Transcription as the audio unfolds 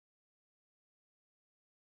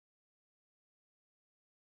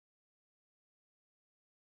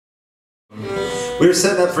We were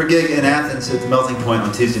setting up for a gig in Athens at the Melting Point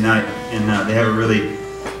on Tuesday night, and they have a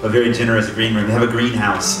very generous green room. They have a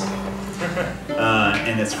greenhouse,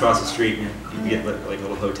 and it's across the street. And you can get like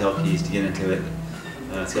little hotel keys to get into it.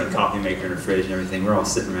 It's got a coffee maker and a fridge and everything. We're all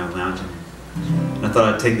sitting around lounging. And I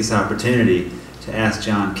thought I'd take this opportunity to ask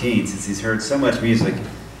John Keane, since he's heard so much music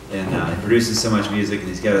and he produces so much music, and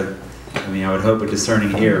he's got a, I mean, I would hope a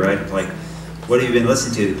discerning ear, right? Like, what have you been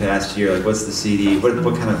listening to the past year? Like, what's the CD? What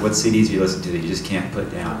CDs do you listen to that you just can't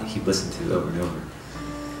put down? You keep listening to it over and over.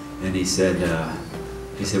 And he said,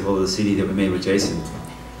 well, the CD that we made with Jason,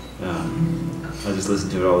 I just listen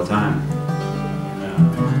to it all the time.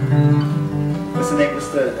 What's the name? What's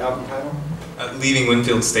the album title? Leaving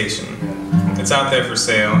Winfield Station. It's out there for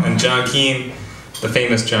sale, and John Keane, the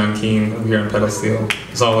famous John Keane over here on Pedal Steel,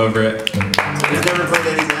 is all over it. He's never played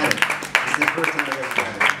that. He's had it. It's the first time I've ever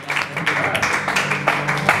tried it.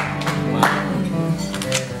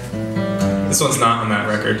 This one's not on that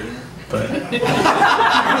record, but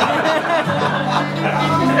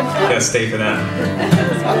gotta stay for that.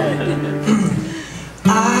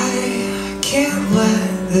 I can't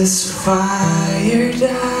let this fire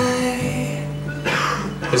die.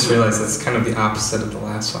 I just realized that's kind of the opposite of the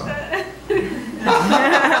last song.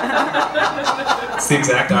 It's the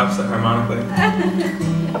exact opposite harmonically.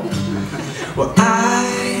 Well,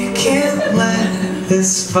 I can't let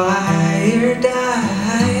this fire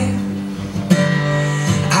die.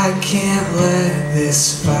 I can't let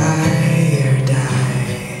this fire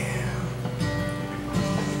die.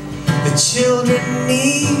 The children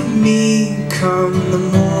need me come the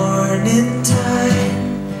morning time.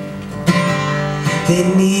 They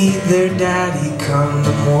need their daddy come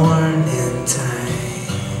the morning time.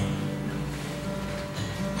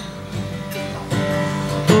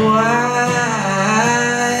 Oh, I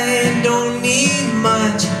don't need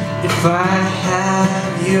much if I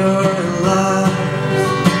have your love.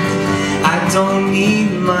 I don't need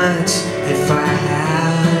much if I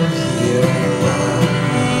have your love.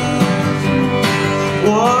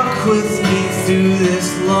 Walk with me through this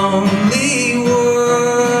lonely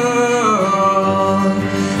world.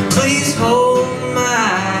 Please hold my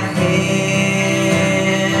hand.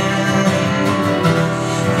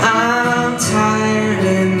 I'm tired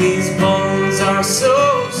and these bones are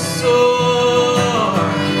so sore.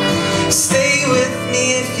 Stay with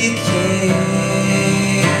me if you can.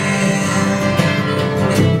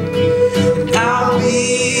 I'll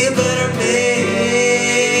be a better man.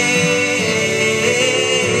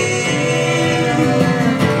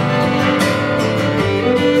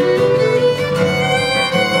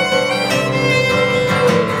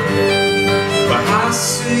 But how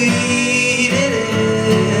sweet it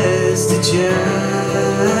is to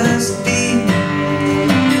just be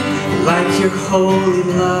like your holy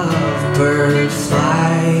love, Byrd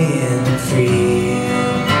flying free.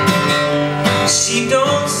 She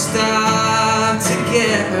don't stop to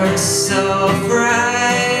get herself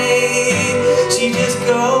right. She just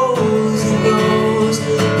goes and goes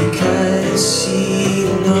because she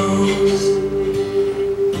knows.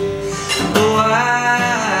 Oh,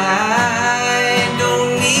 I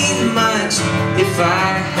don't need much if I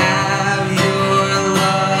have your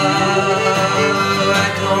love. I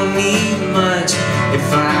don't need much if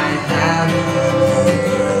I have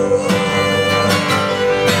your love.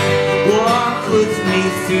 Walk with me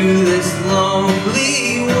through this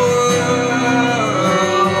lonely world.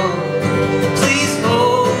 Please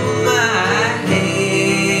hold my hand.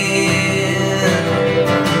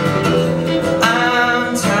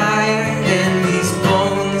 I'm tired and these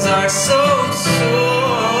bones are so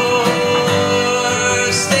sore.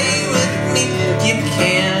 Stay with me if you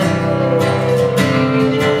can.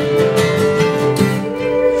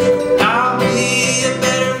 I'll be a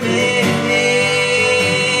better man.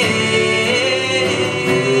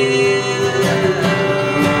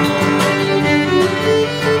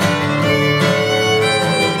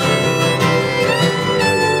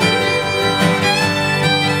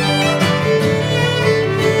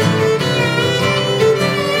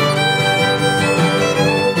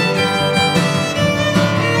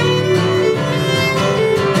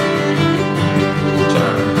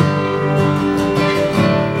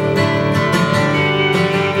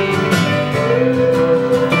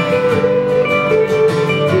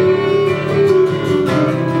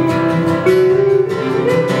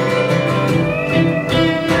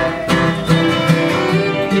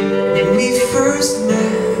 When we first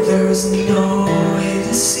met, there was no way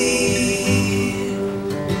to see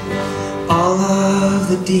all of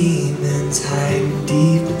the demons hiding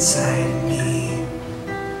deep inside me.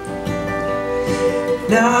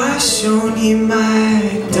 Now I've shown you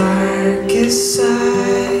my darkest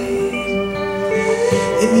side.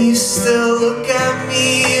 you still look at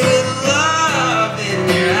me with